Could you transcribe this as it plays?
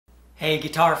Hey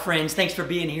guitar friends, thanks for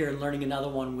being here and learning another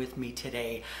one with me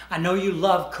today. I know you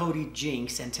love Cody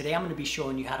Jinks, and today I'm going to be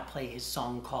showing you how to play his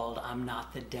song called I'm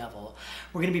Not the Devil.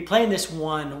 We're going to be playing this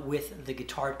one with the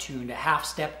guitar tuned a half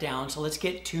step down, so let's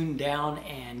get tuned down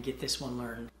and get this one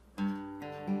learned.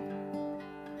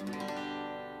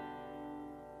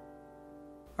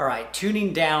 Alright,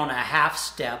 tuning down a half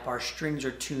step, our strings are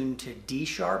tuned to D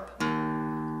sharp,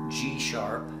 G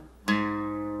sharp,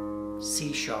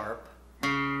 C sharp,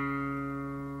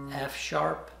 F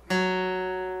sharp,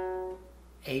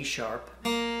 A sharp,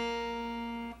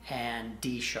 and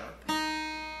D sharp.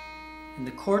 And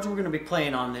the chords we're going to be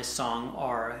playing on this song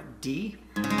are D,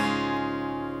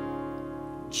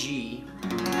 G,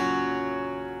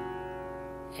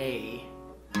 A,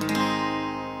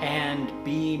 and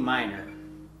B minor.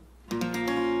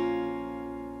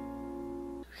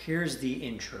 Here's the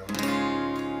intro.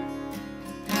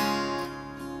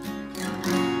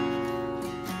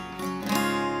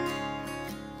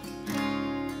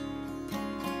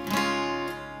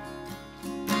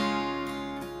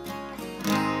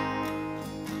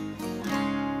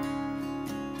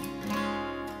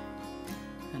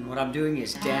 And what I'm doing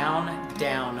is down,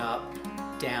 down,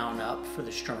 up for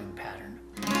the strumming pattern.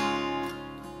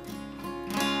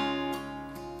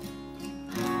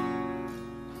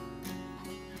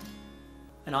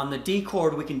 And on the D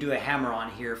chord, we can do a hammer on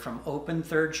here from open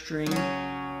third string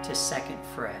to second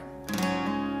fret.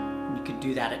 And you can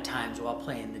do that at times while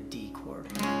playing the D chord.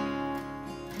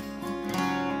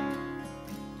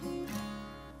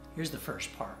 Here's the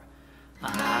first part.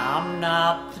 I'm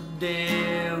not the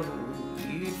devil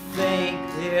you think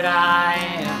that I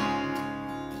am.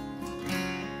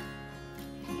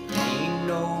 It ain't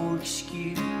no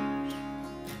excuse,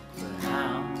 but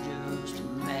I'm just a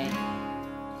man.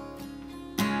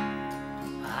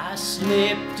 I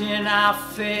slipped and I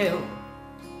fell,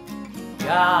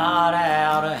 got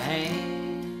out of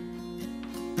hand.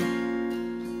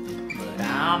 But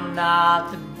I'm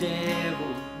not the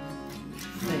devil you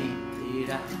think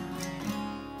that I am.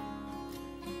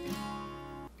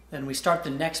 Then we start the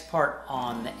next part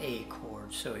on the A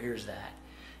chord, so here's that.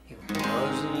 It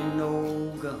wasn't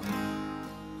no gun,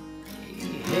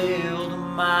 it held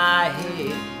my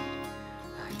head.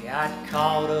 I got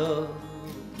caught up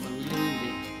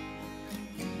believing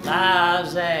in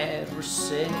lies that were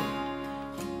said.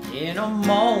 In a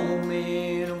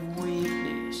moment of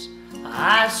weakness,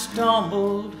 I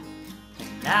stumbled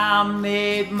and I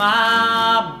made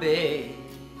my bed.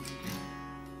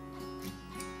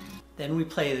 Then we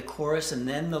play the chorus and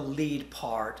then the lead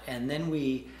part, and then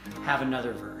we have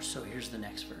another verse. So here's the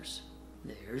next verse.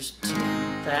 There's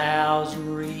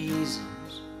 10,000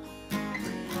 reasons for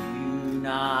you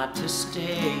not to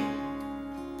stay.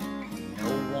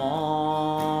 No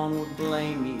one would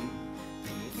blame you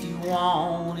if you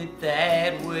want it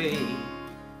that way.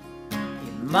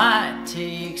 It might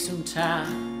take some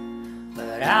time,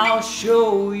 but I'll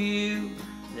show you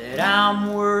that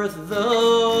I'm worth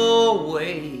the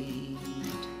wait.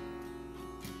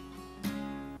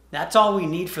 That's all we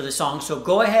need for the song, so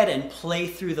go ahead and play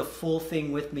through the full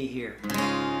thing with me here.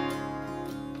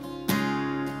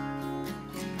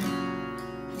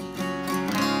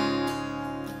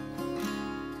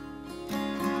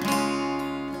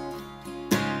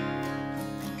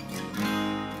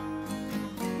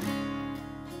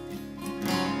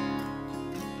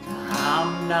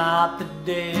 I'm not the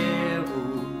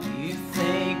devil you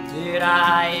think that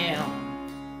I am.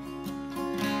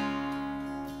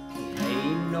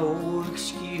 No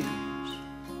excuse,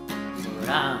 but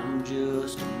I'm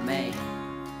just a man.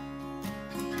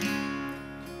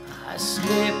 I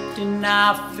slipped and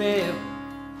I fell,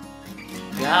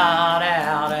 got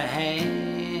out of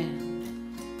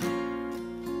hand.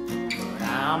 But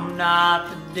I'm not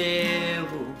the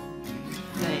devil you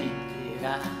think that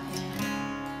I am.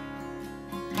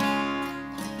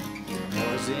 It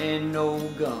wasn't no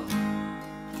gun,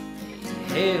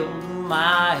 it held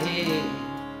my head.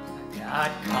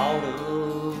 Got caught up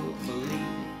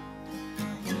believing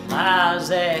the lies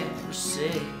that were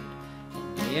said.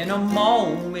 And in a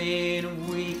moment of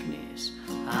weakness,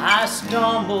 I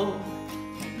stumbled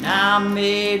and I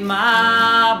made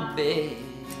my bed.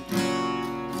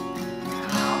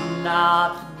 I'm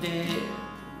not the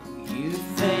devil you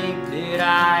think that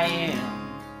I am.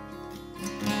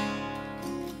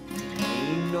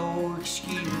 Ain't no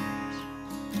excuse,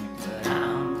 but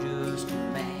I'm just a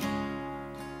man.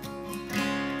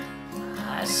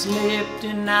 I slipped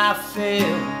and I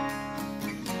fell,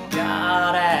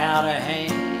 got out of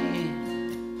hand.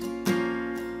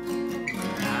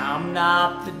 But I'm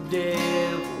not the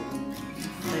devil you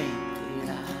think that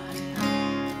I am.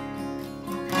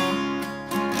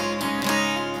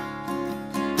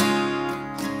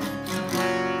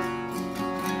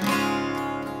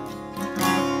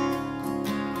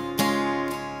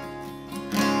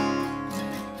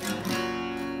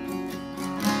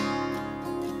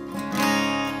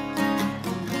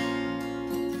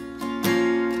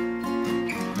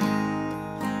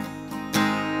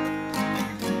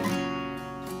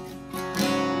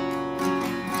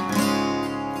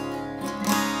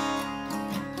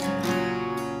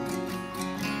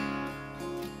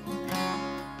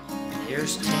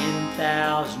 There's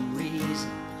 10,000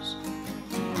 reasons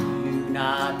for you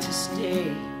not to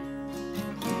stay.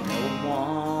 No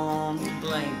one will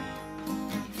blame you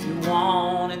if you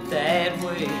want it that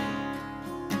way.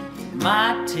 It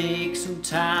might take some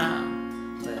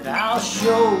time, but I'll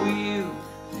show you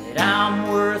that I'm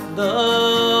worth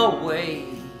the wait.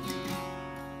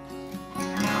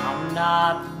 I'm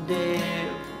not the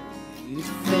devil you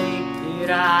think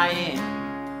that I am.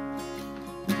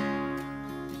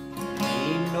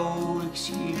 Ain't no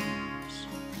excuse,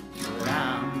 but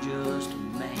I'm just a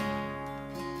man.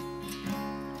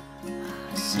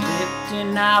 I slipped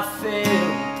and I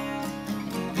fell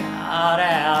and got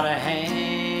out of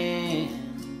hand.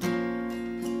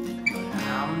 But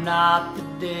I'm not the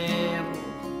devil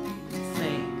you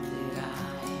think that I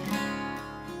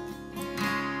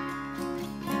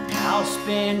am. I'll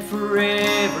spend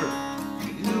forever,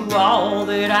 do all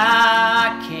that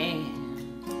I can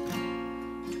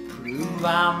to prove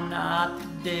I'm not the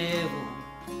devil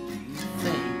you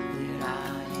think that I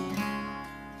am.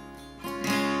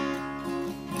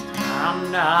 I'm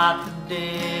not the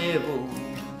devil